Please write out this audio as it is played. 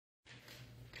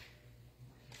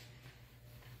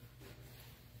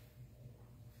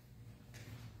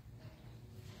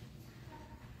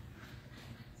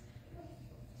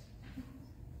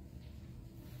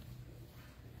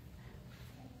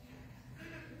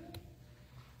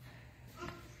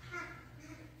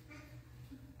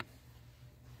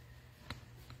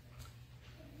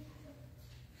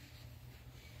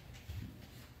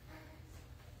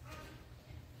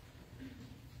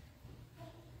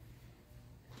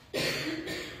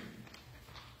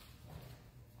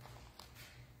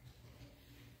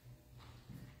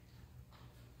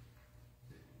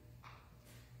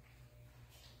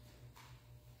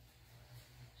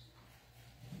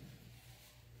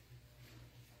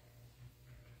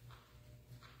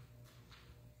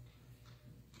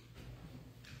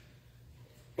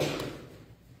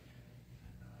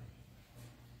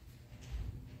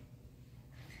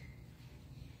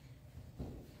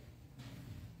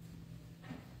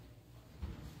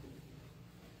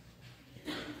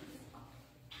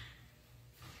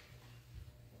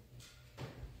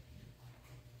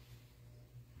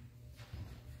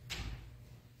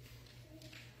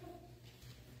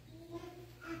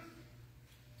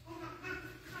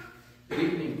Good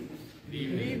evening. Good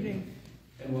evening.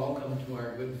 And welcome to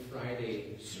our Good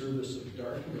Friday service of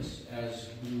darkness. As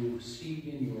you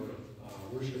see in your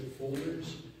worship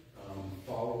folders,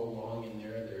 follow along in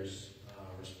there. There's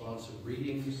responsive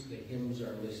readings. The hymns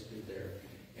are listed there.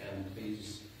 And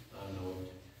please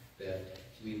note that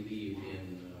we leave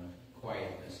in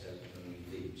quietness as when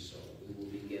we leave. So we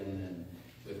will begin then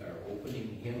with our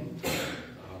opening hymn,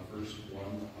 verse 1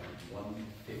 of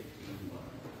 151.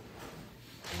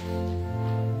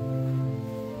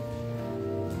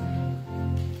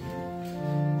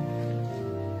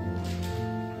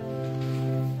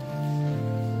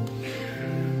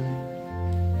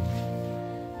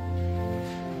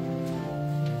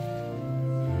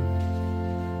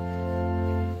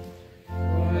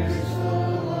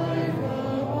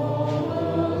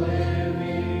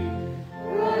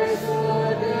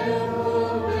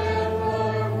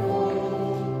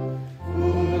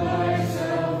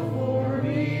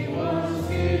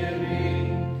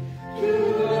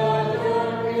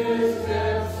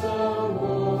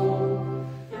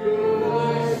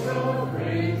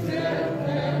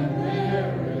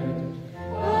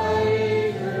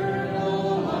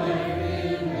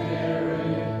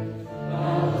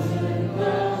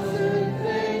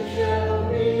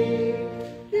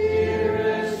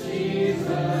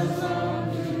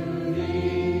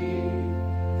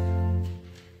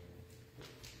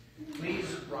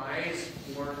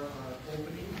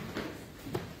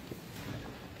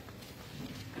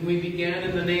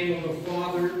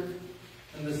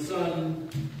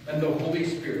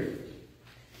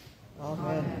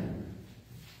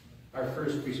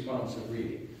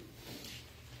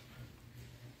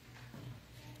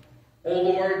 O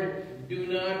Lord, do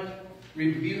not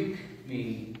rebuke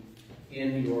me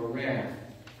in your wrath,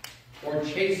 or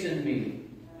chasten me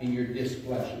in your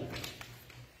displeasure.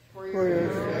 For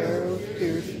your arrows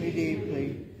pierced me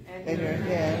deeply, and your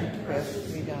hand pressed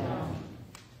me down.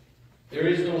 There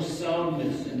is no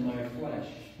soundness in my flesh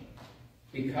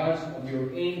because of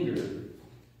your anger,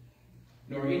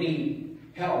 nor any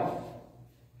health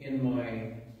in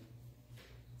my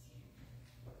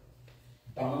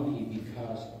bounty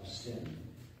because of sin.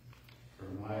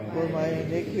 For my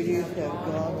iniquities have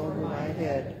gone over my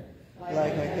head,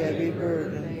 like a heavy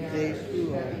burden, they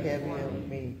too are heavy on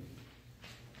me.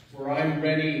 For I'm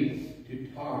ready to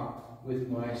talk with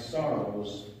my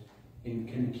sorrows and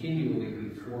continually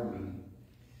before me.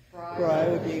 For I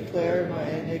will declare my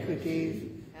iniquities,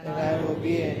 and I will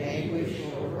be in anguish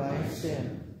over my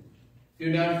sin. Do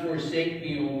not forsake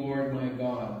me, O Lord my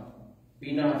God.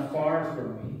 Be not far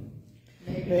from me.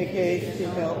 Make haste to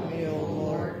help me, O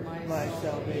Lord, my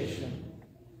salvation.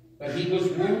 But he was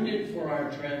wounded for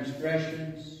our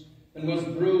transgressions, and was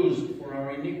bruised for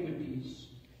our iniquities.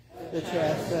 The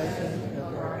chastisement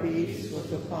of our peace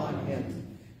was upon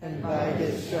him, and by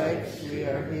his stripes we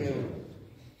are healed.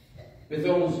 With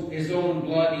his own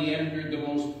blood he entered the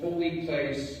most holy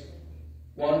place,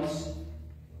 once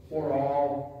for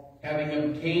all, having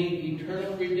obtained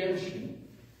eternal redemption.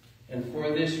 And for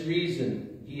this reason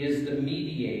he is the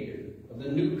mediator of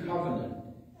the new covenant.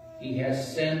 He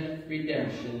has sent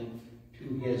redemption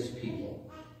to his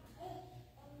people.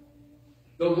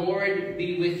 The Lord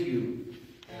be with you.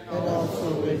 And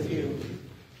also with you.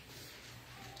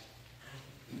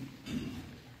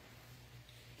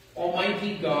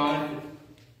 Almighty God,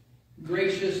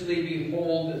 graciously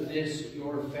behold this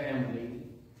your family,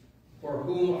 for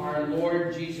whom our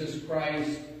Lord Jesus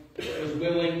Christ was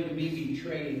willing to be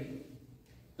betrayed,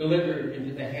 delivered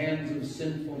into the hands of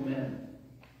sinful men,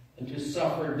 and to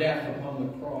suffer death upon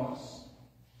the cross,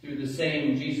 through the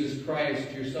same Jesus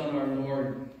Christ, your Son, our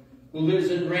Lord, who lives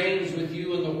and reigns with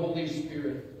you in the Holy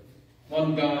Spirit,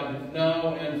 one God,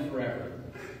 now and forever.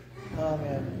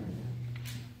 Amen.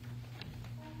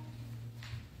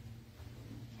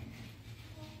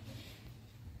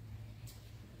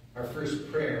 Our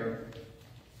first prayer.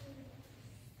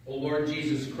 O Lord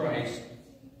Jesus Christ,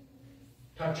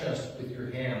 touch us with your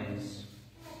hands,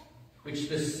 which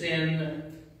the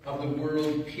sin of the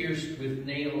world pierced with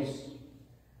nails,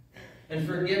 and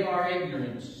forgive our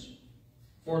ignorance.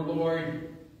 For,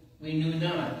 Lord, we knew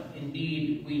not,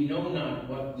 indeed, we know not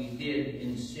what we did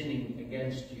in sinning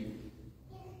against you.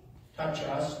 Touch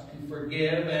us to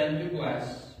forgive and to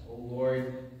bless, O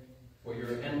Lord, for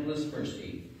your endless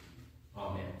mercy.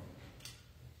 Amen.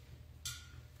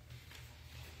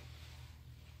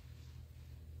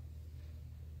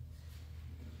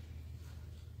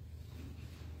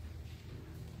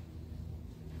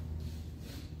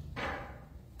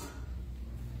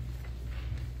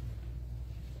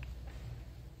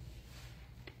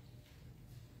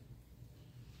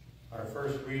 Our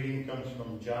first reading comes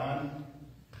from John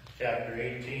chapter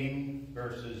 18,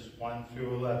 verses 1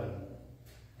 through 11.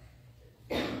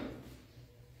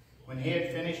 When he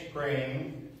had finished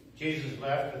praying, Jesus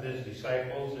left with his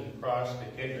disciples and crossed the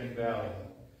Kidron Valley.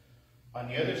 On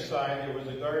the other side there was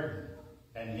a garden,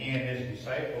 and he and his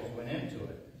disciples went into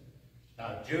it.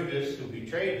 Now Judas, who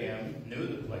betrayed him, knew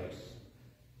the place,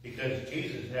 because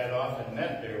Jesus had often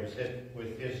met there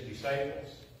with his disciples.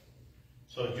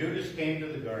 So Judas came to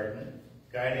the garden,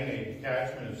 guiding a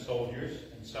detachment of soldiers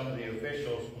and some of the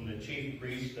officials from the chief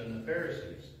priests and the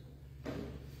Pharisees.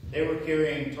 They were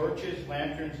carrying torches,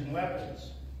 lanterns, and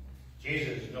weapons.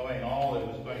 Jesus, knowing all that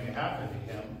was going to happen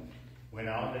to him, went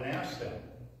out and asked them,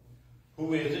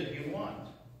 "Who is it you want?"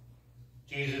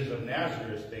 "Jesus of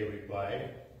Nazareth," they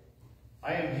replied.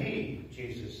 "I am he,"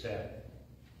 Jesus said.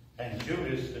 And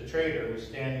Judas, the traitor, was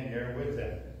standing there with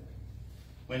them.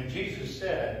 When Jesus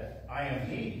said, "I am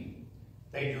he,"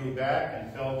 they drew back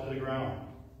and fell to the ground.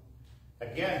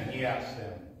 Again he asked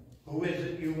them, "Who is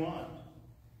it you want?"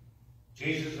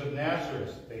 "Jesus of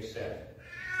Nazareth," they said.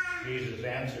 Jesus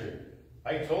answered,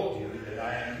 "I told you that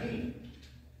I am he.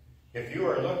 If you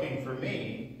are looking for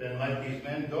me, then let these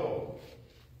men go."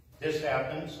 This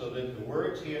happened so that the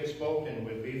words he had spoken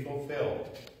would be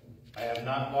fulfilled. "I have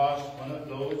not lost one of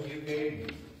those you gave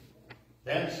me."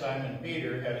 Then Simon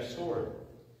Peter had a sword,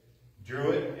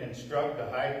 drew it, and struck the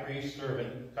high priest's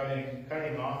servant,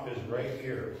 cutting off his right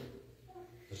ear.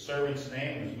 The servant's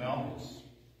name was Malchus.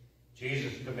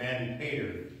 Jesus commanded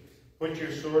Peter, "Put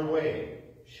your sword away.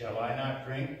 Shall I not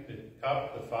drink the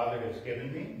cup the Father has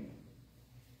given me?"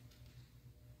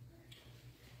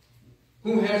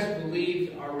 Who has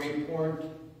believed our report,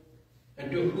 and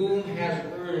to whom has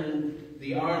earned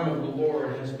the arm of the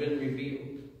Lord has been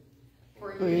revealed?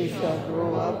 For he shall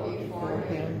grow up before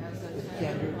him as a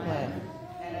tender plant,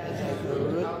 as a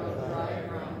root out of dry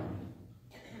ground.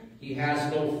 He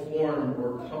has no form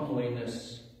or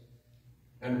comeliness,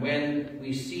 and when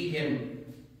we see him,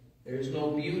 there is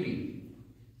no beauty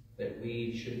that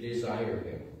we should desire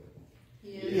him.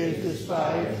 He is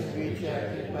despised and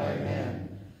rejected by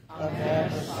men, a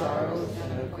man of sorrows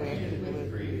and acquainted with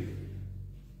grief.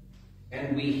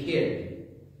 And we hid,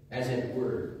 as it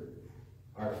were,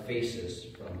 our faces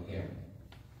from him.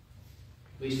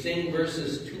 We sing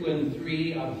verses 2 and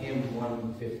 3 of hymn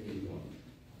 151.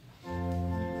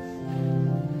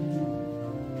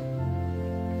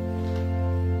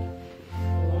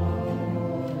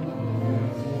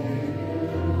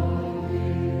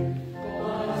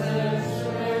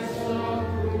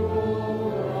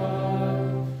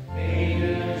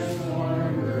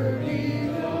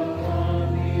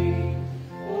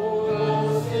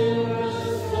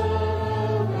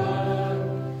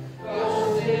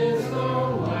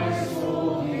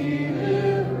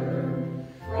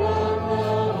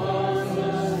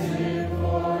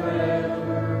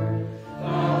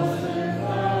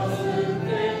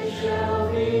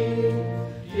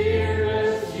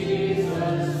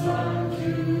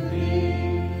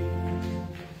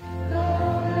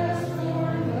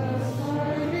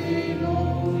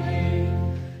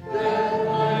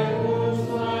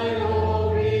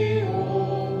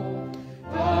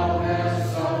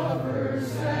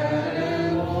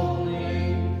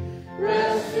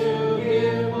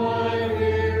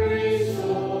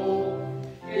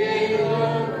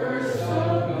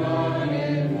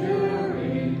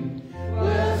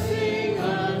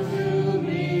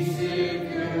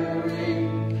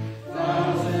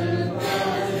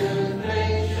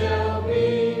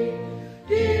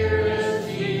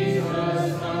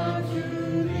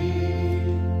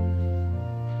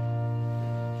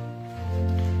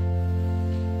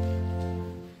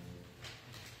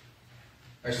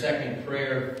 Our second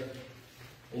prayer,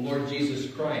 O Lord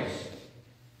Jesus Christ,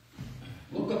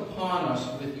 look upon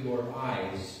us with your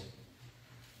eyes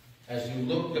as you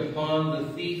looked upon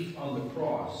the thief on the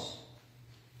cross,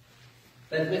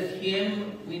 that with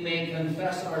him we may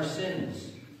confess our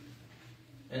sins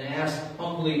and ask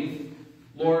humbly,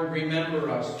 Lord, remember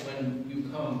us when you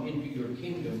come into your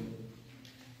kingdom,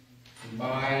 and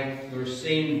by your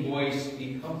same voice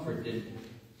be comforted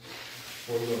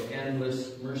for your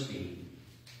endless mercy.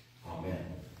 Amen.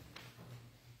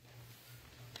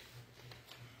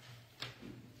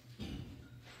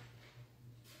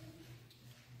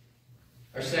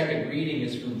 Our second reading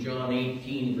is from John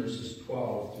 18, verses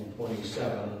 12 through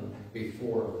 27,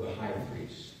 before the high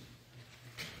priest.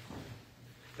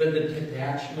 Then the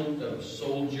detachment of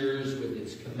soldiers with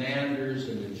its commanders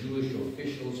and the Jewish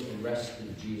officials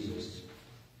arrested Jesus.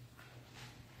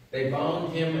 They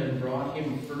bound him and brought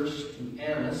him first to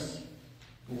Annas,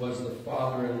 who was the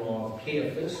father-in-law of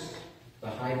Caiaphas, the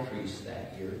high priest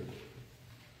that year.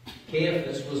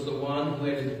 Caiaphas was the one who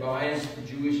had advised the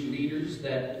Jewish leaders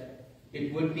that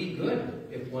it would be good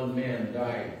if one man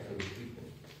died for the people.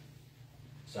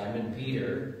 Simon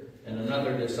Peter and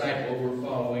another disciple were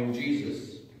following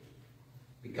Jesus.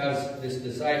 Because this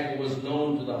disciple was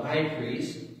known to the high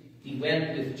priest, he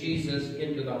went with Jesus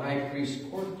into the high priest's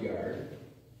courtyard,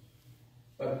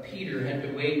 but Peter had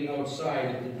to wait outside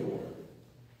at the door.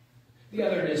 The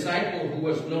other disciple, who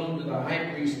was known to the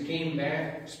high priest, came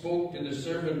back, spoke to the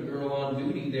servant girl on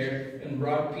duty there, and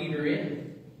brought Peter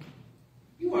in.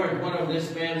 "You aren't one of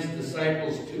this man's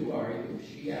disciples too, are you?"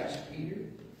 she asked Peter.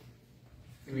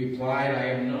 He replied, "I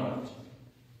am not."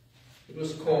 It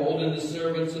was cold, and the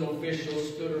servants and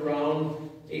officials stood around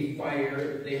a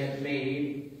fire they had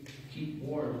made to keep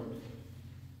warm.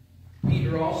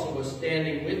 Peter also was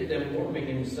standing with them, warming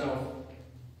himself.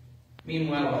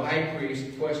 Meanwhile, the high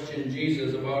priest questioned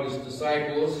Jesus about his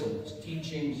disciples and his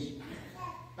teachings.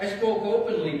 "I spoke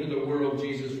openly to the world,"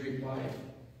 Jesus replied.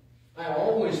 "I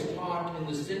always taught in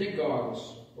the synagogues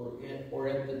or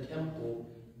at the temple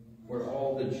where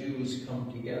all the Jews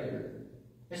come together.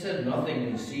 I said nothing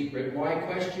in secret. Why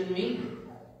question me?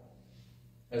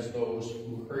 As those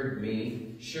who heard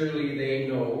me, surely they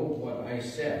know what I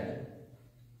said."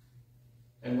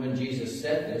 And when Jesus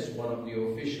said this, one of the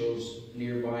officials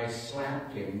nearby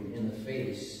slapped him in the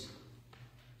face.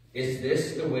 "Is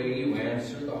this the way you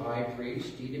answer the high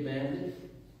priest?" he demanded.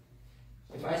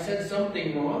 "If I said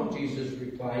something wrong," Jesus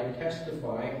replied,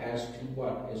 "testify as to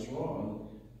what is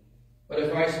wrong. But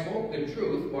if I spoke the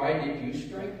truth, why did you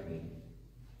strike me?"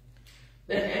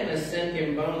 Then Annas sent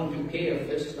him bound to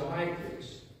Caiaphas, the high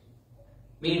priest.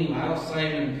 Meanwhile,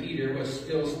 Simon Peter was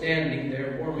still standing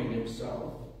there warming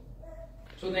himself.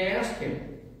 So they asked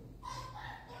him,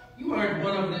 "You aren't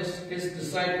one of his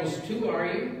disciples too, are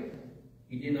you?"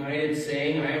 He denied it,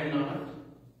 saying, "I am not."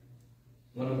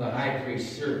 One of the high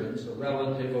priest's servants, a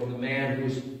relative of the man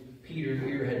whose Peter's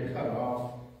ear had cut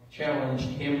off, challenged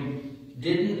him,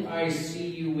 "Didn't I see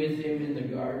you with him in the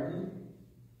garden?"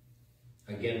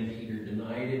 Again Peter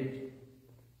denied it,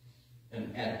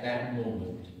 and at that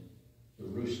moment the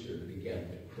rooster began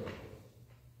to crow.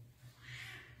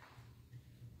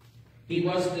 He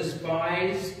was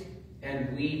despised,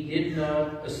 and we did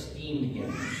not esteem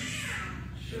him.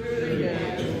 Surely I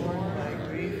have borne my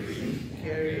griefs and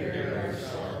carried our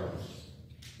sorrows.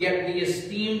 Yet we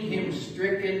esteemed him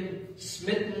stricken,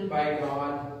 smitten by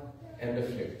God, and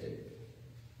afflicted.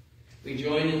 We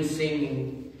join in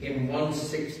singing hymn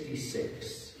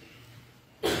 166.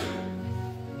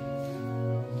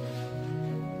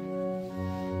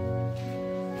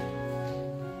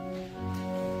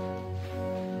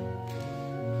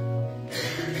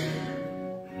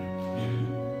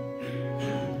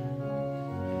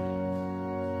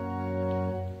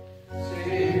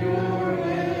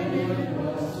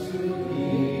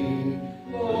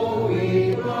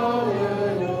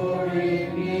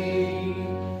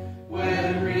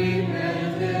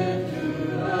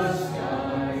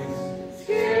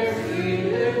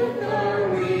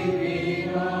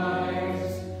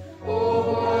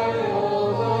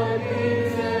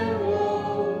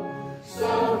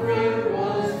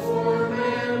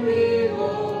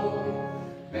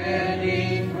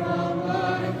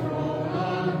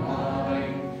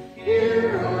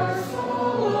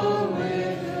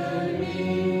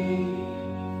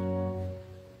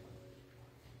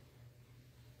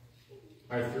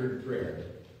 Our third prayer.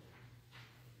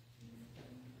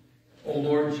 O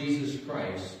Lord Jesus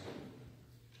Christ,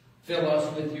 fill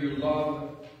us with your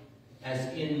love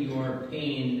as in your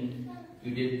pain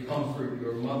you did comfort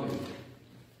your mother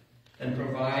and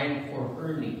provide for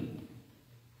her need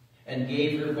and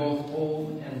gave her both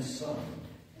home and son.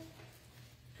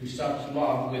 To such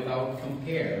love without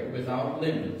compare, without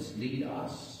limits, lead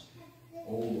us,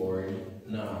 O Lord,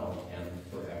 now and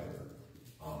forever.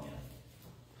 Amen.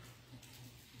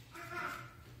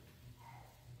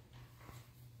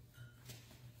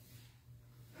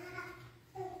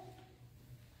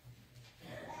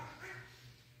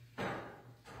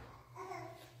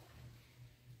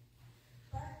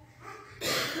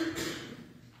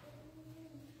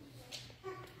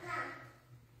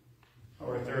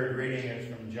 Our third reading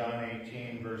is from John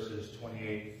 18, verses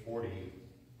 28-40.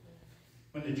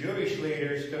 When the Jewish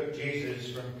leaders took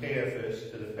Jesus from Caiaphas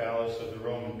to the palace of the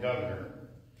Roman governor,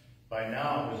 by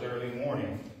now it was early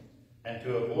morning, and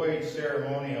to avoid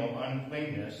ceremonial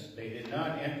uncleanness, they did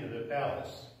not enter the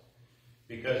palace,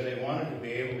 because they wanted to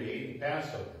be able to eat the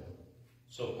Passover.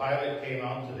 So Pilate came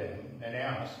out to them and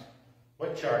asked,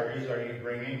 "What charges are you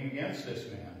bringing against this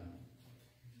man?"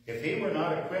 "If he were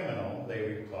not a criminal," they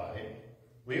replied,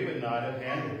 "we would not have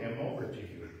handed him over to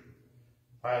you."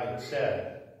 Pilate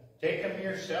said, Take him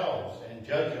yourselves and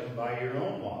judge him by your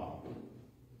own law.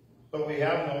 But we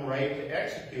have no right to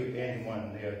execute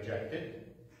anyone, they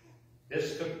objected.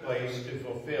 This took place to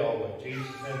fulfill what Jesus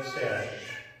had said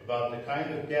about the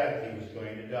kind of death he was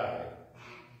going to die.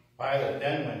 Pilate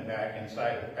then went back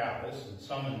inside the palace and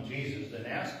summoned Jesus and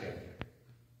asked him,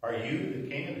 "Are you the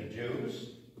king of the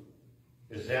Jews?"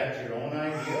 "Is that your own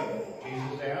idea?"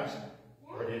 Jesus asked.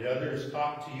 "Or did others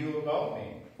talk to you about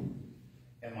me?"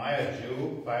 "Am I a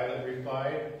Jew?" Pilate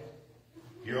replied.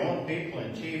 "Your own people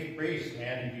and chief priests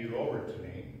handed you over to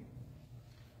me.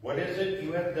 What is it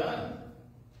you have done?"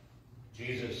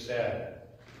 Jesus said,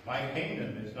 "My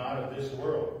kingdom is not of this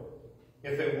world.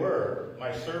 If it were,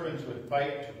 my servants would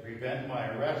fight to prevent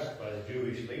my arrest by the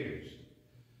Jewish leaders.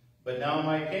 But now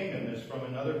my kingdom is from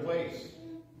another place."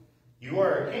 "You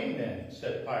are a king then,"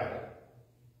 said Pilate.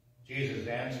 Jesus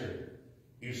answered,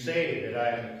 "You say that I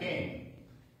am a king.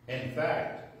 In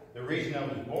fact, the reason I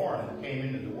was born and came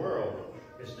into the world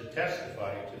is to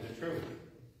testify to the truth.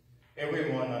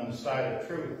 Everyone on the side of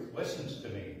truth listens to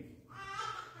me."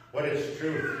 "What is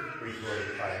truth?"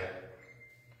 retorted Pilate.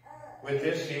 With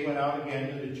this he went out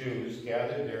again to the Jews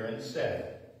gathered there and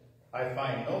said, "I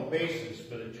find no basis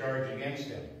for the charge against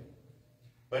him.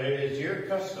 But it is your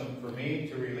custom for me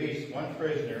to release one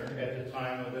prisoner at the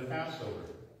time of the Passover.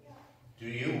 Do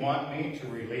you want me to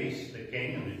release the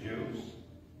king of the Jews?"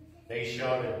 They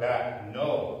shouted back,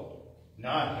 "No,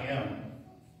 not him.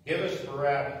 Give us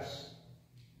Barabbas."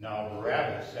 Now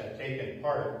Barabbas had taken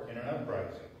part in an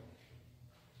uprising.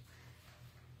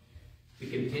 We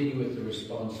continue with the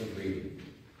responsive reading.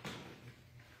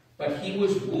 "But he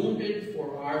was wounded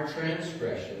for our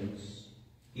transgressions,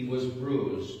 he was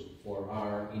bruised for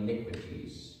our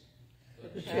iniquities.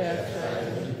 The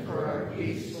chastisement for our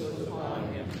peace was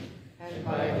upon him, and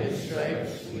by his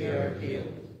stripes we are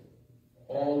healed.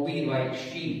 All we like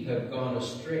sheep have gone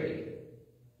astray.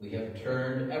 We have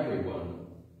turned everyone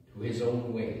to his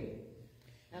own way.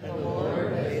 And the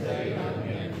Lord has laid on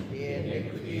him the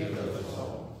iniquity of us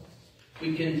all."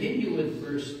 We continue with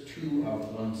verse 2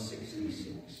 of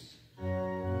 166.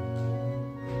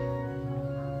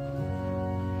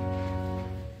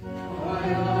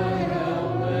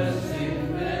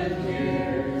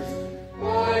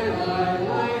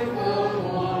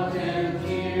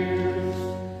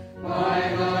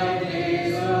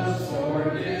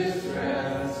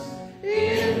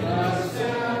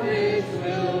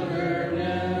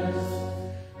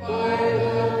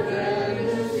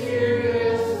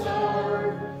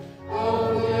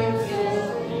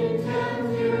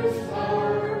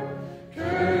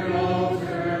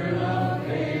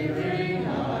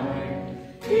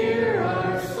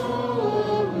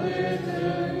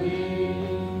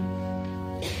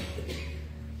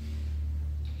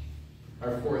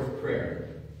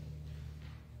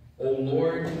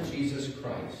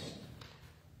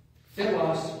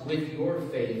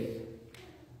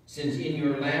 Since in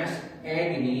your last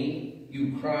agony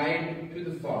you cried to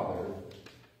the Father,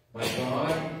 my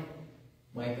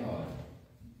God,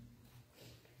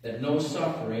 that no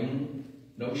suffering,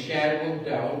 no shadow of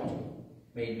doubt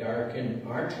may darken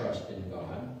our trust in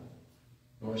God,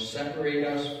 nor separate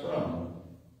us from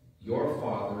your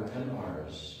Father and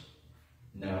ours,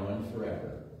 now and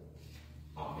forever.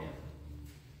 Amen.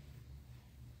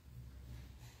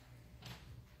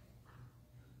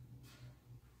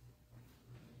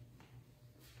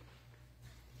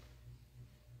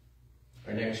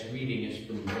 Our next reading is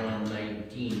from John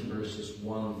 19, verses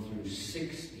 1 through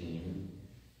 16,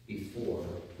 before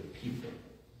the people.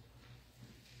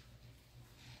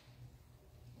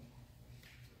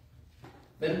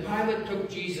 Then Pilate took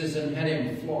Jesus and had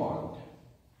him flogged.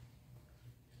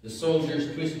 The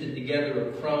soldiers twisted together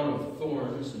a crown of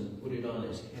thorns and put it on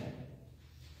his head.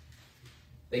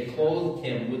 They clothed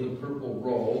him with a purple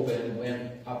robe and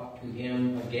went up to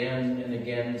him again and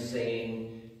again, saying,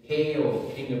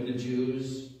 "Hail, King of the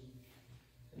Jews!"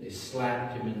 And they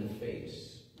slapped him in the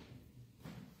face.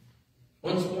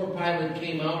 Once more Pilate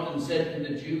came out and said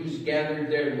to the Jews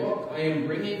gathered there, "Look, I am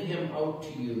bringing him out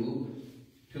to you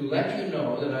to let you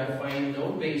know that I find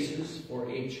no basis for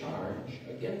a charge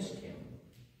against him."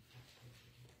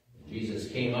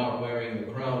 Jesus came out wearing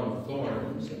the crown of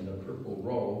thorns and the purple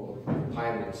robe.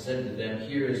 Pilate said to them,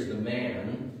 "Here is the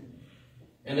man."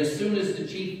 And as soon as the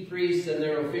chief priests and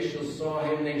their officials saw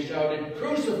him, they shouted,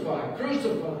 "Crucify!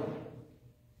 Crucify!"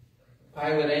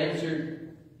 Pilate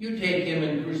answered, "You take him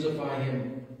and crucify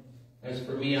him. As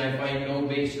for me, I find no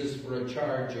basis for a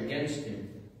charge against him."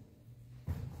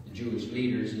 The Jewish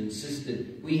leaders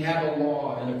insisted, "We have a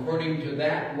law, and according to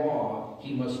that law,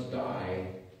 he must die,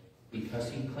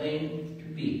 because he claimed to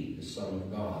be the Son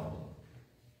of God."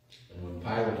 And And when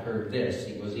Pilate heard this,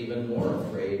 he was even more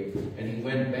afraid, and he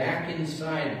went back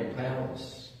inside the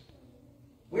palace.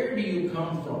 "Where do you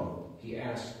come from?" he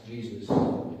asked Jesus.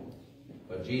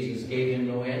 But Jesus gave him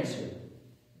no answer.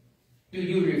 "Do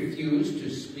you refuse to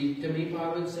speak to me?"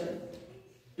 Pilate said.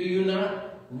 "Do you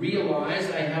not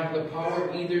realize I have the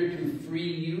power either to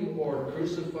free you or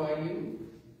crucify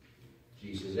you?"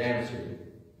 Jesus answered,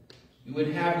 "You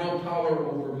would have no power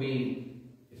over me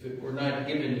if it were not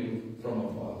given you from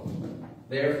above.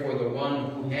 Therefore the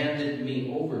one who handed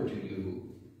me over to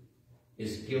you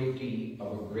is guilty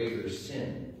of a greater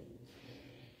sin."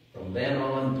 From then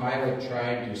on, Pilate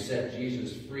tried to set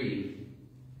Jesus free,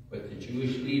 but the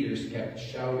Jewish leaders kept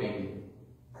shouting,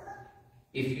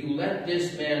 "If you let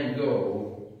this man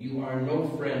go, you are no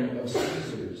friend of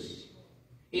Caesar's.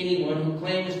 Anyone who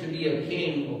claims to be a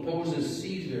king opposes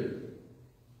Caesar."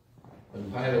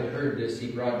 When Pilate heard this,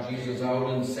 he brought Jesus out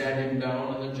and sat him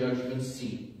down on the judgment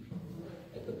seat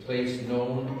at the place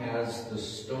known as the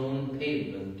Stone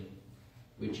Pavement,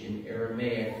 which in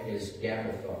Aramaic is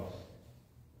Gabbatha.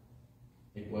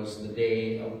 It was the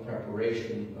day of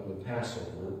preparation of the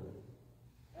Passover.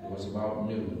 It was about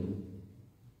noon.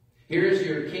 "Here is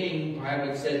your king,"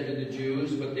 Pilate said to the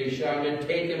Jews, but they shouted,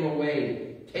 "Take him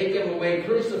away! Take him away!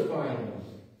 Crucify him!"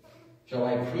 "Shall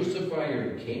I crucify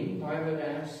your king?" Pilate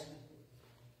asked.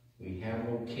 "We have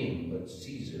no king but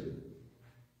Caesar,"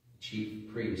 the chief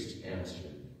priest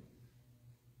answered.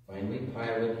 Finally,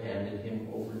 Pilate handed him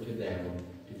over to them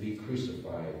to be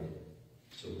crucified,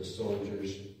 so the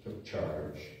soldiers took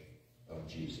charge of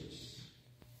Jesus.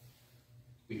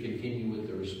 We continue with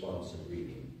the responsive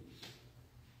reading.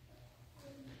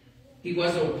 "He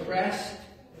was oppressed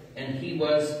and he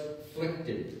was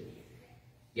afflicted,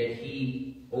 yet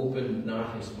he opened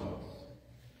not his mouth.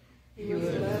 He was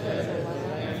led as a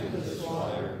lamb to the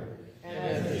slaughter, and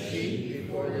as a sheep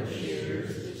before the shearers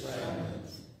is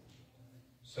silence.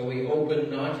 So he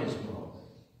opened not his mouth,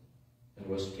 and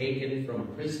was taken from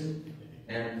prison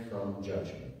and from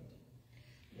judgment.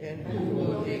 And who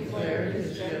will declare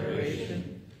his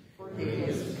generation? For he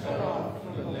was cut off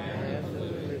from the land of the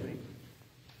living.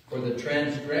 For the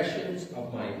transgressions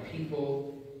of my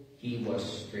people he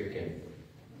was stricken."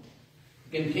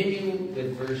 Continue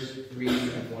with verse 3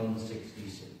 of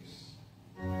 166.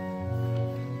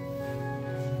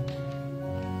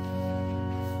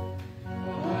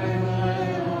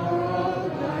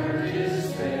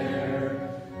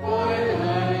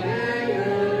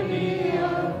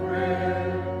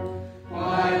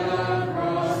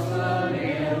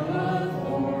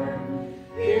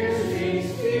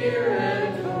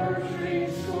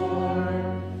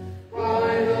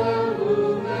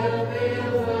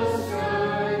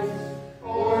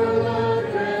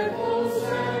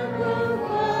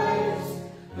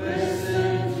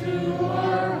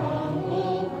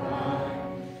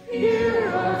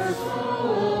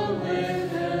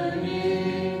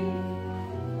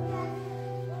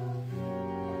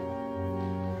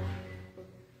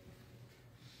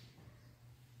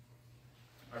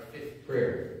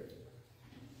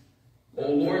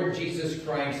 Jesus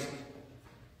Christ,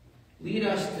 lead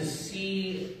us to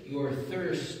see your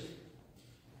thirst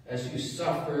as you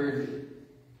suffered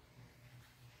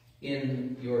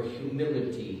in your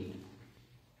humility,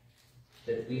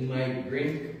 that we might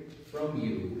drink from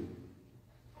you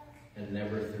and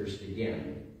never thirst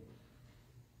again,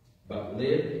 but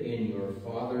live in your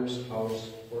Father's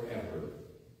house forever.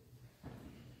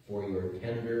 For your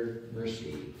tender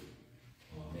mercy.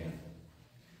 Amen.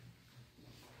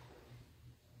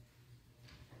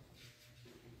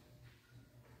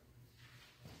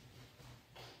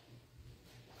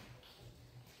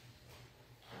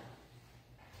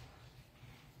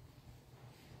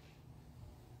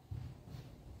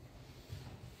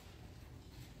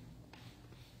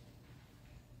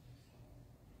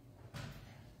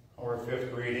 Our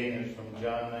fifth reading is from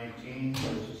John 19,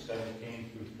 verses 17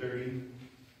 through 30.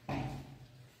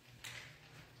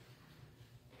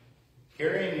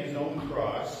 Carrying his own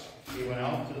cross, he went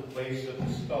out to the place of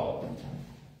the skull,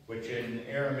 which in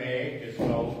Aramaic is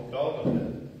called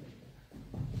Golgotha,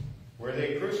 where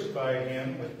they crucified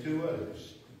him with two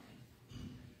others,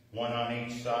 one on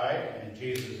each side and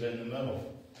Jesus in the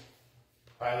middle.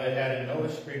 Pilate had a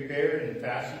notice prepared and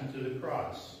fastened to the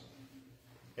cross.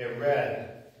 It read,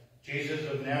 "Jesus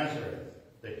of Nazareth,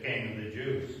 the King of the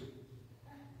Jews."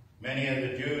 Many of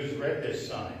the Jews read this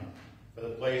sign, for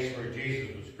the place where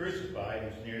Jesus was crucified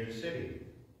was near the city.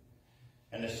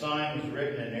 And the sign was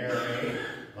written in Aramaic,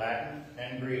 Latin,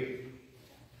 and Greek.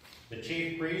 The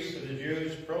chief priests of the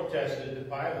Jews protested to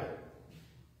Pilate,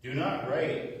 "Do not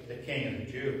write the King of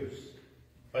the Jews."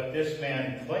 But this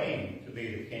man claimed to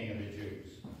be the King of the Jews.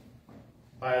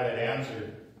 Pilate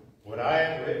answered, "What I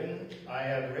have written, I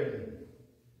have written."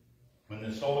 When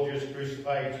the soldiers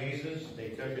crucified Jesus, they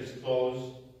took his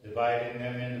clothes, dividing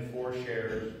them into 4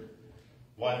 shares,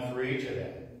 one for each of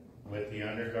them, with the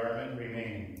undergarment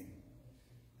remaining.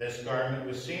 This garment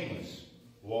was seamless,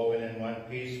 woven in one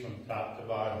piece from top to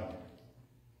bottom.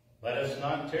 "Let us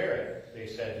not tear it," they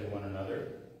said to one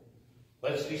another.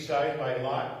 "Let's decide by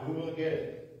lot who will get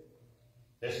it."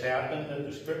 This happened that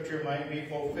the scripture might be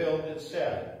fulfilled that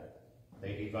said,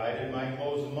 "They divided my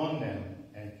clothes among them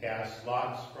and cast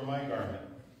lots for my garment."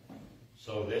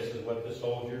 So this is what the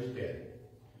soldiers did.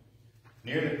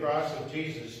 Near the cross of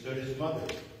Jesus stood his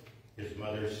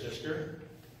mother's sister,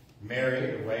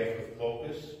 Mary, the wife of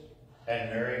Clopas, and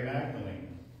Mary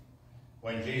Magdalene.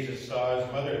 When Jesus saw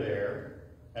his mother there,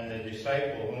 and the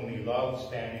disciple whom he loved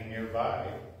standing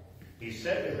nearby, he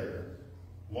said to her,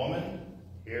 "Woman,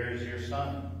 here is your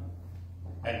son."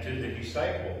 And to the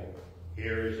disciple,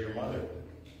 "Here is your mother."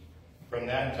 From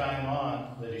that time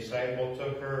on, the disciple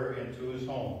took her into his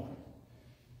home.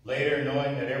 Later,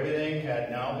 knowing that everything had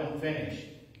now been finished,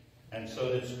 and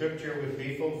so that scripture would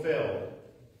be fulfilled,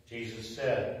 Jesus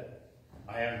said,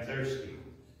 "I am thirsty."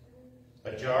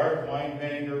 A jar of wine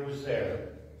vinegar was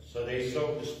there, so they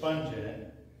soaked a sponge in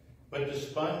it, put the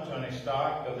sponge on a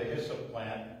stalk of the hyssop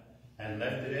plant, and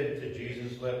lifted it to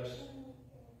Jesus' lips.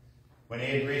 When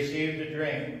he had received the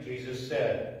drink, Jesus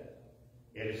said,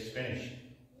 "It is finished."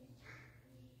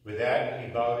 With that,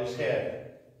 he bowed his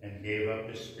head and gave up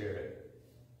his spirit.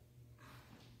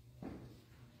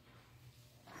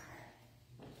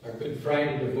 Our Good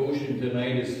Friday devotion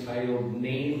tonight is titled,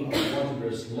 Name of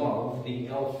Wondrous Love, the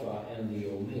Alpha and the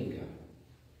Omega.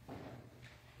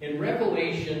 In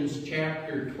Revelations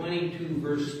chapter 22,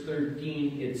 verse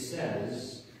 13, it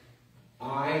says,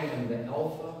 "I am the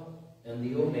Alpha and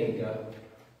the Omega,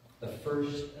 the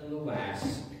first and the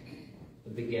last, the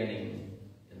beginning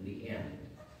and the end."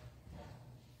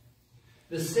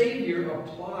 The Savior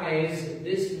applies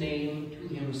this name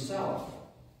to himself.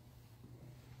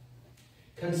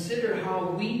 Consider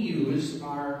how we use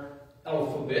our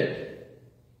alphabet.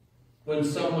 When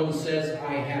someone says,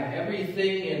 "I have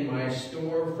everything in my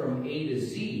store from A to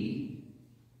Z,"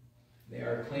 they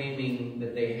are claiming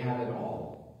that they have it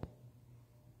all.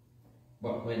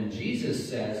 But when Jesus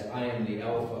says, "I am the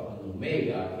Alpha and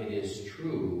Omega," it is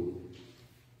true.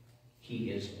 He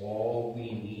is all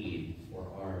we need for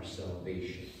our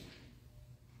salvation.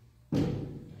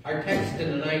 Our text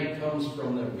tonight comes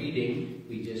from the reading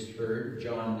we just heard,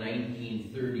 John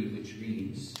 19:30, which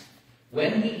reads,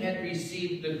 "When he had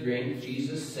received the drink,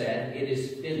 Jesus said, 'It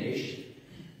is finished.'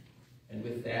 And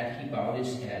with that he bowed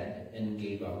his head and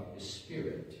gave up his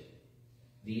spirit.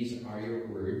 These are your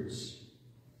words.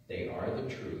 They are the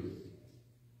truth.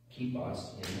 Keep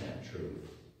us in that truth.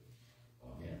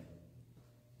 Amen."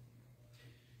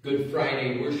 Good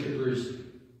Friday worshipers,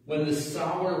 when the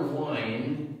sour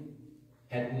wine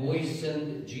had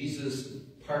moistened Jesus'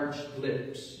 parched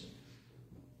lips,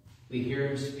 we hear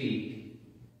him speak,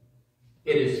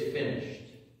 "It is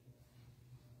finished."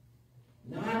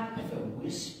 Not with a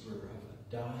whisper of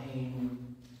a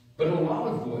dying, but a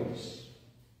loud voice,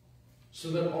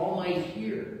 so that all might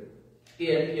hear,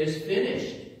 "It is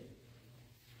finished."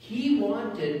 He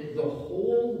wanted the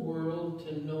whole world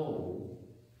to know,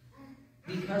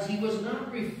 because he was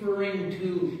not referring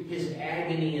to his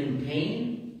agony and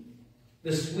pain,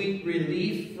 the sweet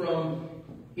relief from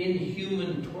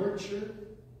inhuman torture,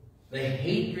 the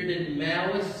hatred and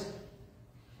malice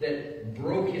that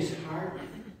broke his heart.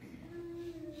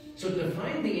 So to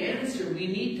find the answer, we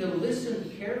need to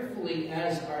listen carefully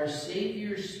as our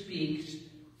Savior speaks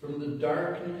from the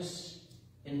darkness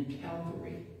in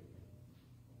Calvary.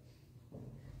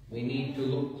 We need to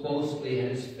look closely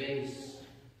at his face,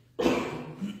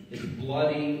 his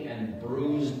bloody and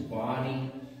bruised body,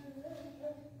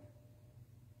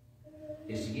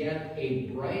 is yet a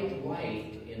bright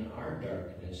light in our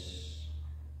darkness,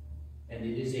 and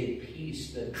it is a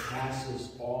peace that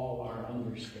passes all our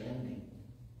understanding.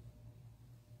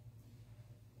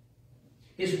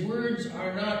 His words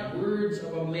are not words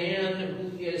of a man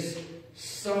who is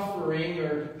suffering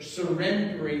or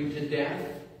surrendering to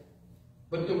death,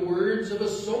 but the words of a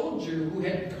soldier who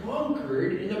had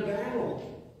conquered in a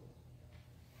battle.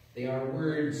 They are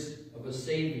words of a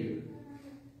Savior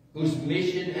whose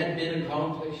mission had been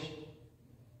accomplished.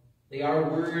 They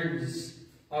are words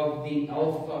of the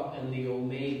Alpha and the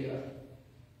Omega,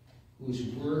 whose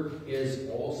work is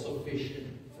all sufficient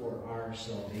for our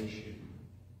salvation.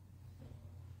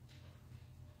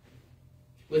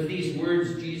 With these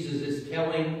words, Jesus is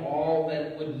telling all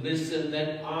that would listen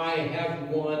that I have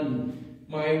won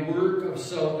My work of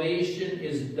salvation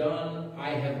is done.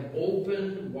 I have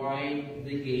opened wide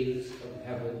the gates of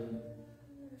heaven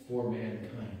for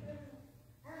mankind.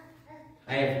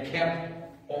 I have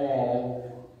kept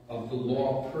all of the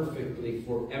law perfectly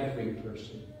for every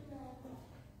person.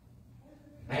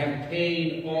 I have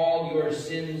paid all your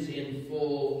sins in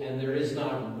full, and there is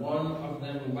not one of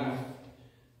them left,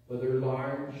 whether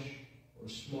large or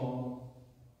small.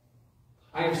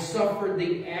 I have suffered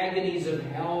the agonies of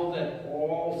hell that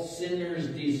all sinners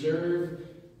deserve.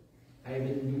 I have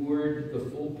endured the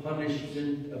full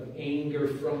punishment of anger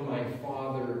from my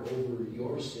Father over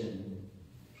your sin.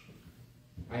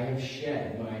 I have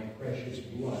shed my precious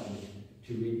blood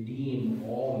to redeem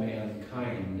all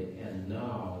mankind, and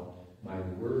now my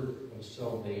work of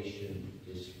salvation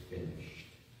is finished.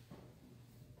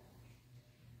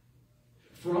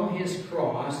 From his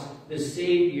cross, the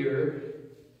Savior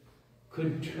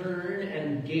could turn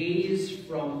and gaze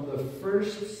from the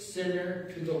first sinner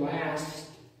to the last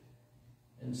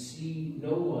and see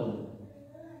no one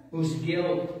whose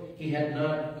guilt he had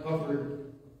not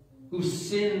covered, whose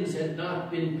sins had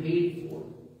not been paid for.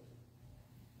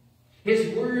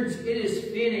 His words, "It is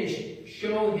finished,"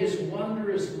 show his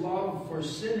wondrous love for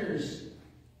sinners,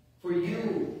 for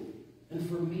you and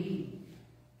for me.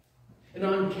 And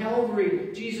on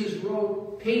Calvary, Jesus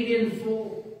wrote, "Paid in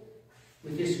full,"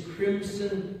 with his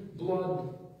crimson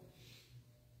blood.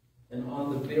 And on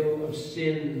the bill of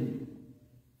sin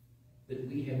that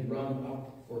we had run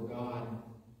up for God,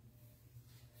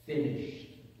 finished,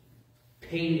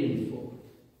 paid in full.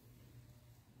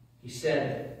 He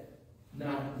said,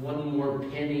 not one more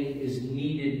penny is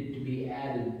needed to be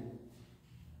added.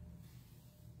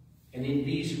 And in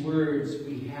these words,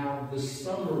 we have the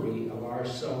summary of our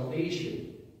salvation,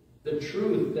 the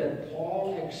truth that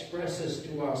Paul expresses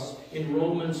to us in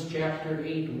Romans chapter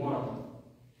 8:1,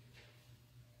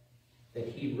 that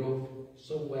he wrote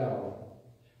so well.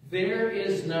 There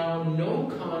is now no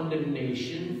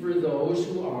condemnation for those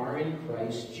who are in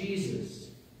Christ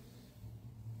Jesus.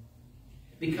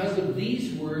 Because of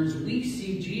these words, we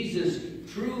see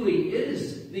Jesus truly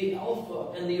is the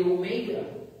Alpha and the Omega.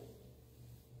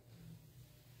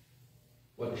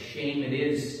 What a shame it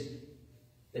is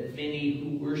that many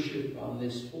who worship on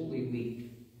this Holy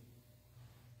Week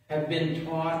have been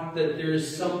taught that there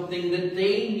is something that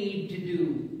they need to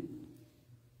do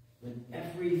when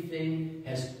everything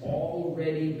has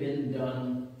already been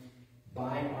done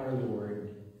by our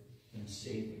Lord and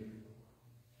Savior.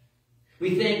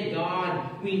 We thank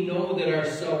God we know that our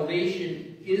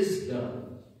salvation is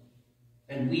done,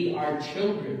 and we are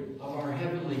children of our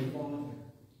Heavenly Father.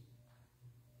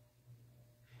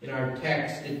 In our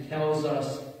text, it tells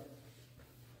us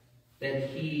that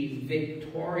he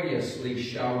victoriously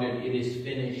shouted, "It is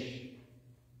finished."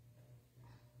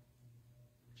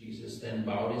 Jesus then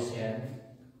bowed his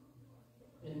head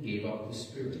and gave up the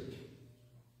spirit.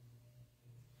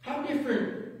 How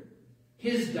different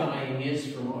his dying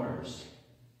is from ours.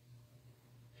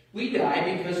 We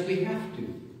die because we have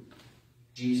to.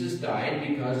 Jesus died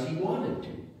because he wanted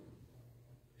to.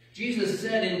 Jesus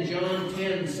said in John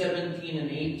 10:17 and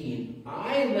 18,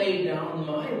 "I lay down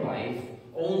my life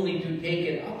only to take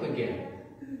it up again.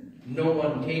 No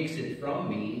one takes it from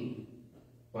me,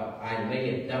 but I lay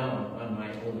it down on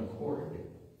my own accord."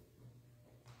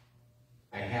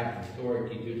 I have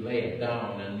authority to lay it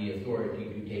down and the authority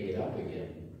to take it up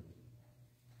again.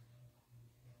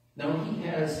 Now he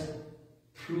has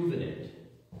proven it.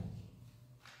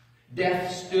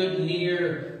 Death stood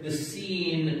near the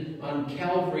scene on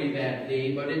Calvary that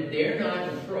day, but it dare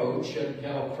not approach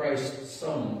until Christ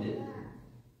summoned it.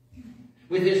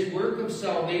 With his work of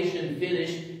salvation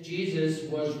finished, Jesus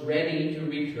was ready to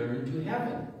return to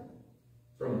heaven,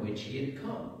 from which he had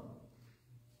come.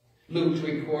 Luke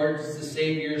records the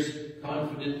Savior's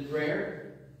confident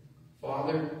prayer,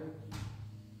 "Father,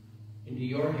 into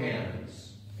your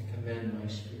hands I commend my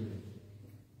spirit."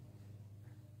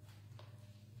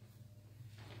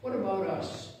 What about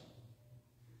us?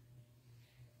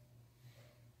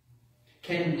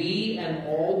 Can we and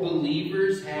all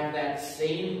believers have that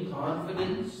same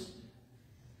confidence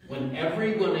when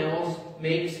everyone else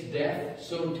makes death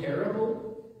so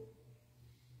terrible?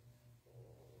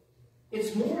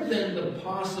 It's more than the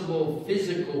possible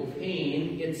physical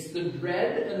pain. It's the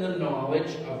dread and the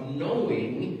knowledge of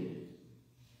knowing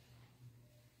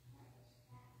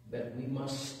that we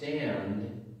must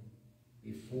stand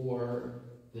before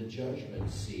the judgment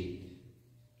seat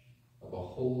of a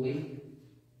holy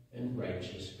and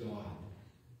righteous God.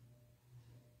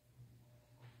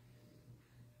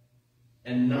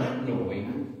 And not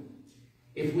knowing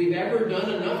if we've ever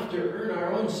done enough to earn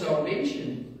our own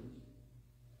salvation.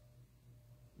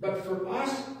 But for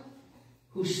us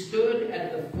who stood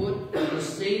at the foot of the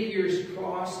Savior's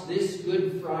cross this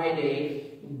Good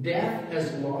Friday, death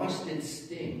has lost its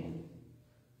sting.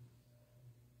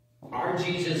 Our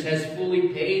Jesus has fully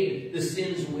paid the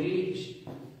sin's wage.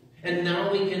 And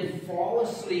now we can fall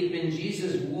asleep in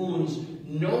Jesus' wounds,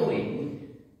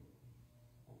 knowing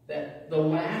that the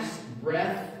last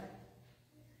breath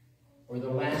or the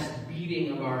last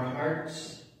beating of our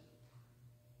hearts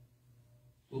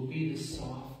will be the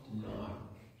soft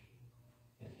knock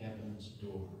at heaven's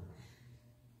door.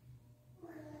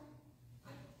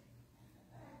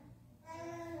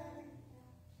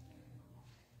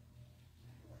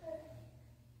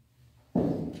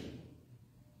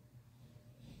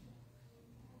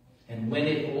 And when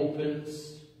it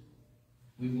opens,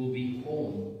 we will be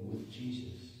home with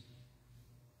Jesus,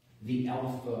 the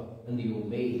Alpha and the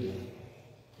Omega,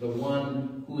 the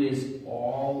one who is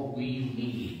all we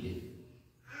need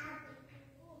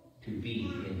to be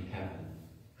in heaven.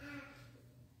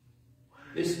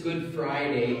 This Good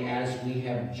Friday, as we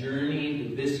have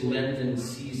journeyed this Lenten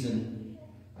season,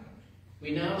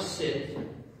 we now sit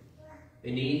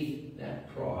beneath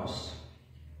that cross.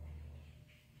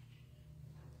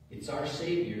 It's our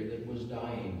Savior that was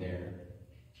dying there.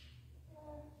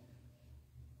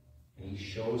 And he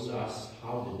shows us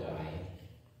how to die.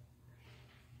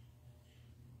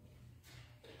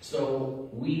 So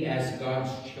we as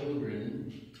God's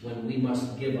children, when we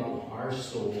must give up our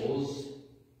souls,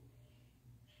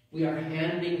 we are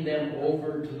handing them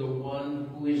over to the one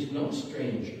who is no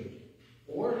stranger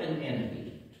or an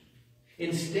enemy.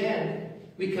 Instead,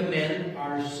 we commend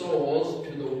our souls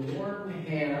to the warm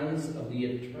hands of the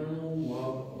eternal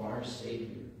love of our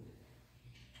Savior,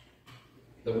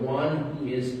 the one who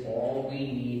is all we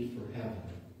need for heaven.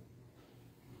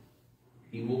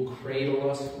 He will cradle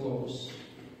us close.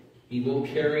 He will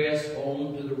carry us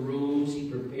home to the rooms he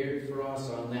prepared for us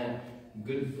on that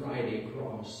Good Friday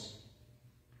cross.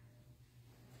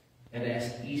 And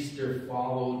as Easter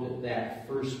followed that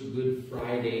first Good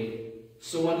Friday,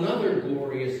 so another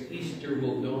glorious Easter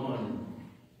will dawn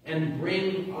and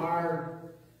bring our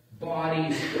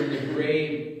bodies from the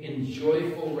grave in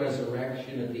joyful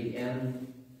resurrection at the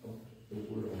end of the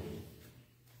world,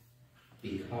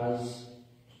 because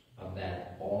of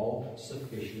that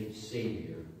all-sufficient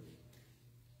Savior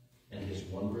and his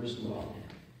wondrous love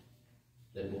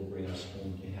that will bring us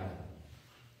home to heaven.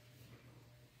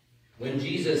 When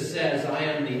Jesus says, I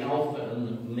am the Alpha and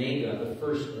the Omega, the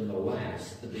first and the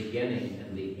last, the beginning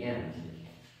and the end,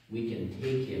 we can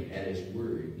take him at his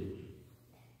word.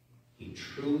 He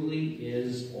truly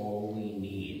is all we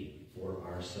need for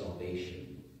our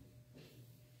salvation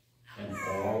and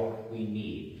all we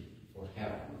need for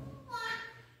heaven.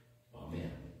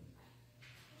 Amen.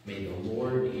 May the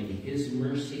Lord, in his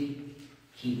mercy,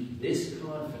 keep this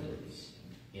confidence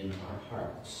in our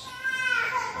hearts.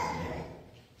 Amen.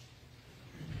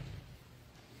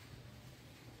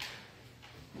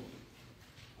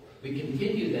 We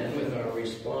continue then with our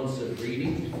responsive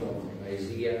reading from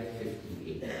Isaiah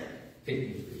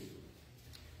 53.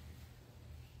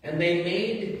 And they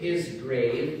made his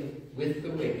grave with the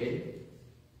wicked,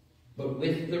 but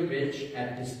with the rich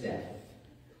at his death.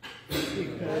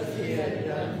 Because he had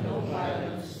done no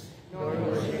violence, nor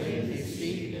was any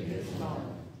deceit in his mouth.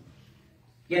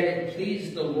 Yet it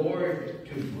pleased the Lord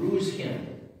to bruise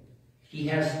him. He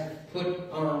has put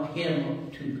on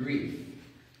him to grief.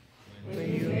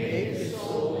 When you make his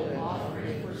soul an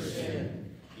offering for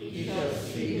sin, he shall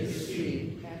see his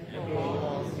seed and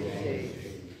prolong his days.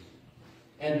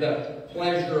 And the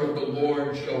pleasure of the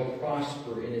Lord shall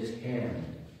prosper in his hand.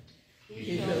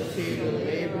 He shall see the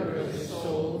labor of his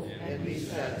soul and be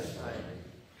satisfied.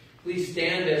 Please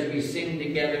stand as we sing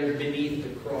together beneath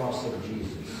the cross of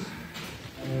Jesus.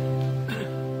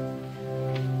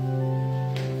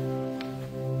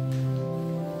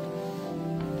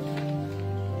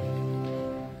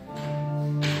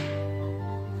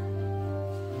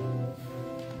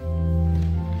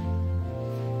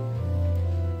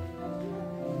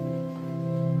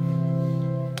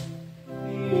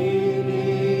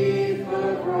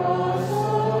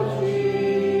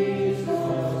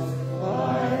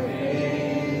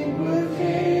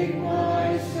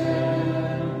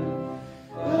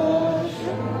 God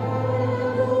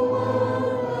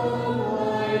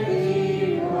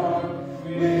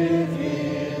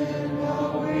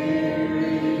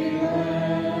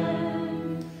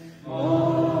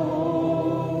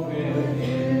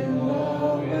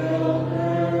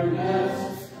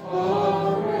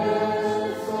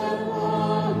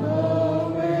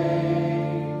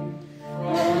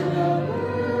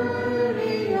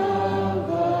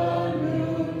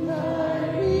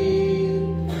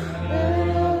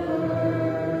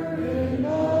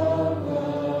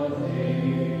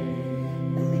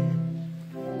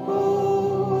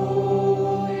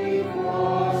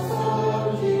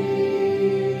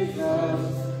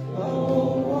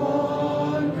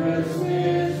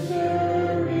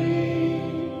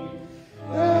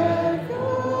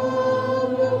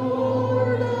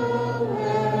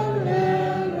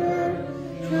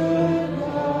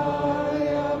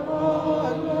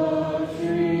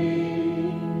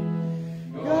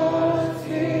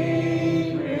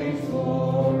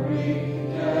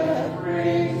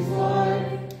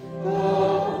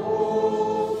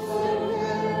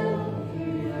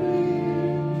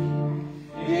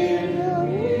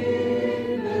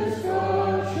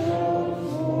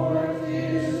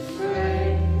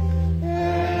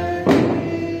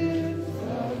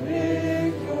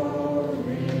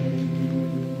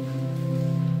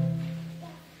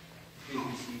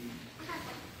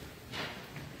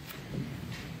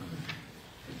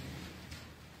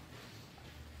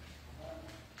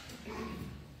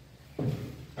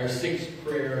Our sixth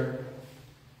prayer.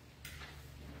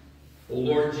 O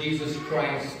Lord Jesus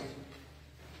Christ,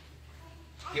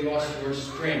 give us your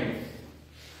strength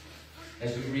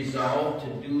as we resolve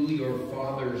to do your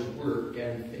Father's work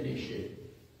and finish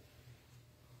it.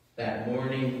 That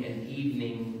morning and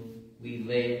evening we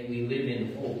live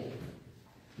in hope,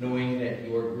 knowing that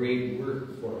your great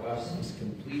work for us is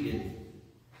completed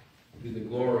to the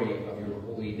glory of your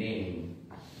holy name.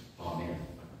 Amen.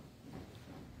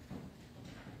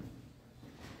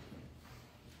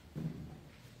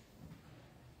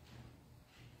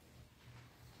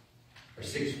 Our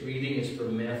sixth reading is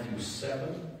from Matthew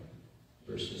 7,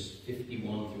 verses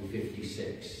 51 through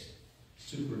 56.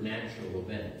 Supernatural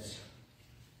events.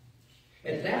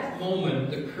 At that moment,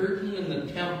 the curtain in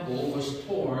the temple was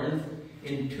torn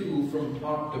in two from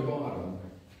top to bottom.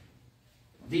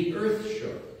 The earth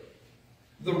shook.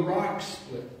 The rocks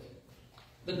split.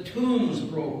 The tombs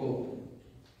broke open.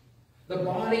 The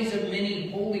bodies of many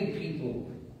holy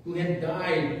people who had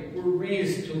died were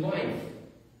raised to life.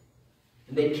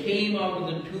 And they came out of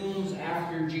the tombs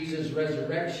after Jesus'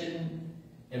 resurrection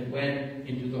and went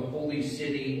into the holy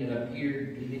city and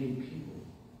appeared to many people.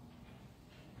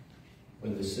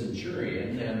 When the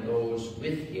centurion and those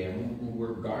with him who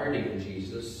were guarding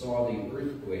Jesus saw the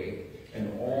earthquake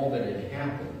and all that had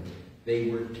happened, they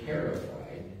were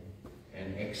terrified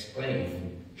and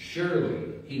exclaimed,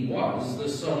 "Surely he was the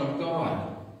Son of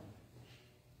God."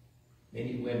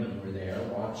 Many women were there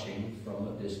watching from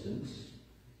a distance.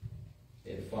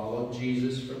 They had followed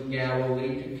Jesus from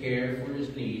Galilee to care for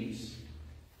his needs.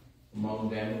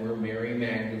 Among them were Mary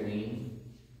Magdalene,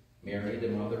 Mary the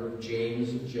mother of James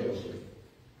and Joseph,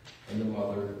 and the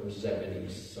mother of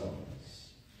Zebedee's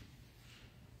sons.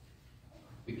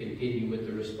 We continue with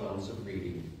the responsive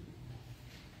reading.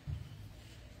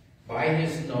 By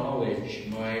his knowledge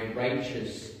my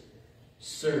righteous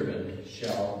servant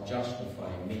shall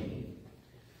justify many,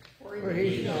 For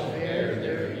he shall bear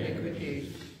their iniquities.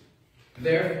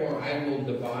 Therefore I will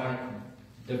divide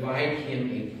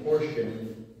him a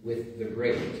portion with the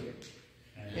great,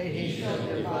 And he shall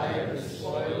divide the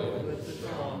spoil with the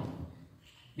strong.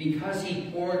 because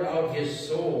he poured out his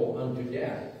soul unto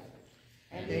death,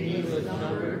 And he was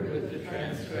numbered with the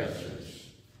transgressors.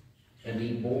 and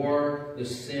he bore the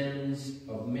sins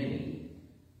of many,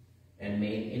 and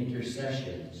made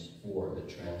intercessions for the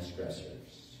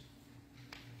transgressors.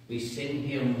 We sing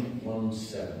hymn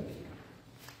 170.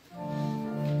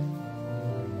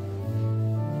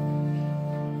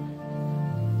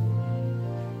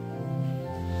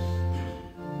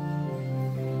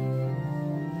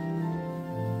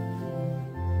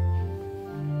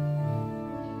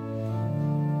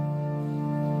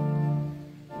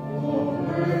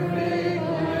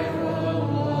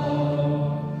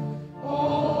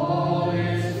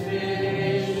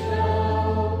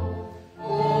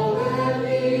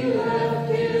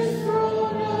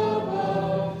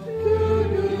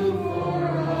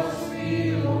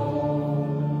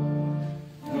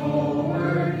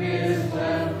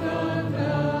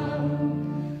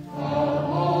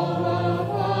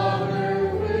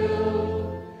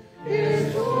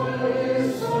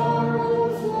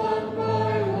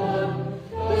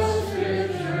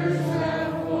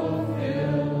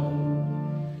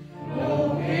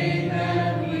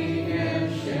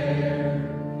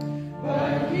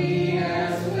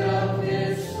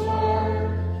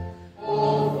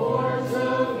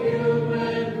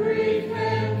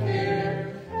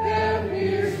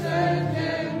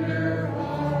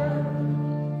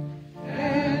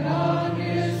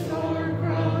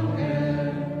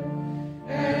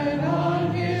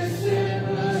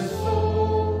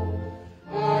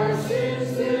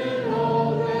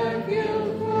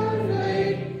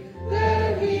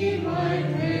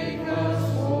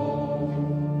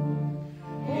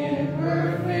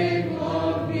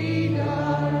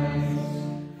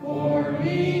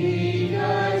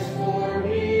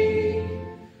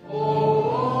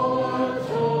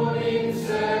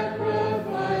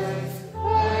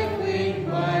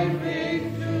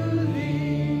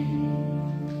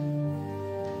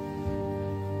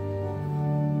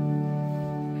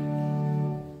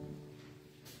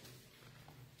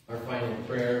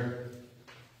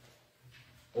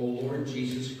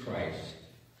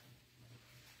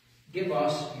 Give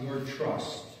us your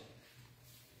trust,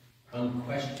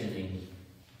 unquestioning,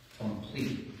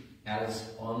 complete,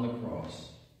 as on the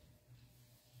cross.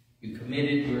 You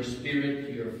committed your Spirit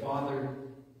to your Father,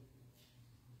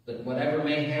 that whatever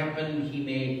may happen, he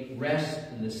may rest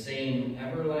in the same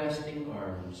everlasting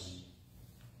arms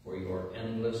for your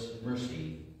endless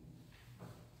mercy.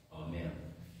 Amen.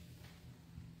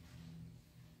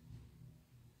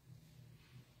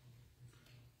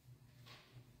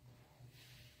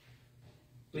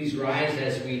 Please rise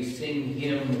as we sing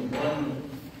hymn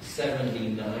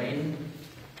 179.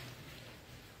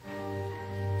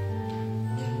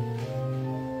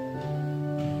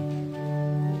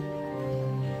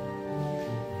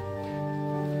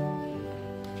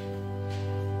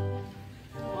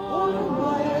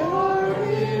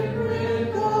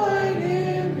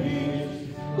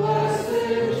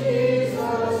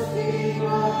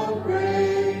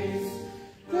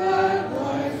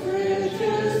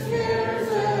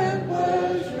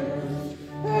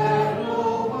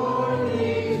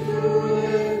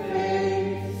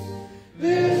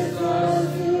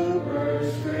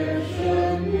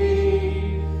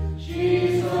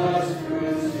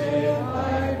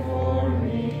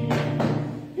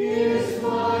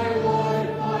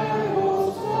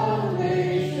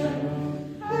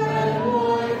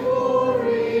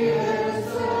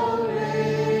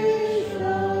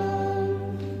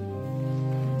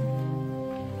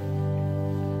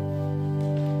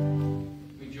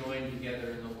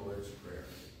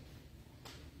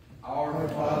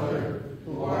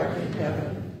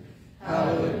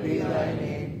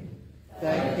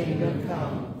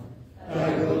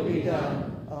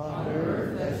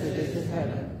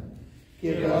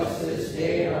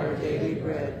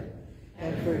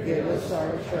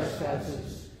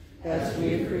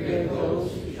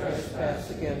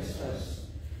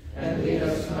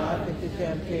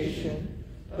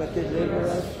 But deliver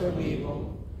us from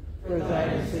evil. For thine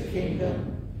is the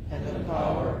kingdom, and the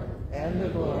power, and the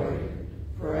glory,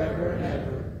 forever and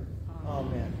ever.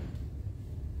 Amen.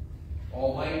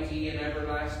 Almighty and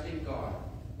everlasting God,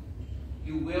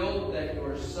 you willed that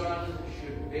your Son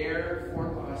should bear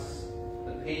for us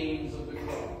the pains of the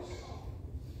cross,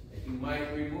 that you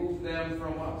might remove them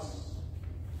from us,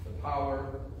 the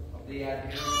power of the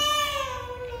adversary.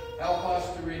 Help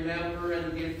us to remember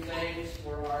and give thanks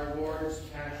for our Lord's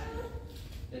passion,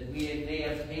 that we may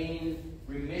obtain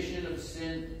remission of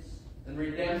sins and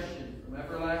redemption from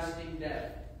everlasting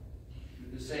death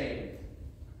through the same,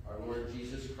 our Lord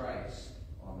Jesus Christ.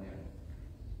 Amen.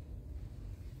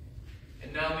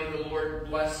 And now may the Lord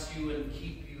bless you and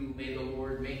keep you. May the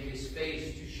Lord make his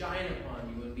face to shine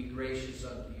upon you and be gracious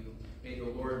unto you. May the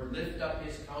Lord lift up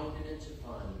his countenance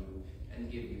upon you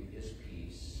and give you his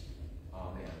peace.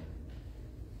 Amen.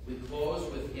 We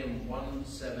close with hymn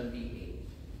 178.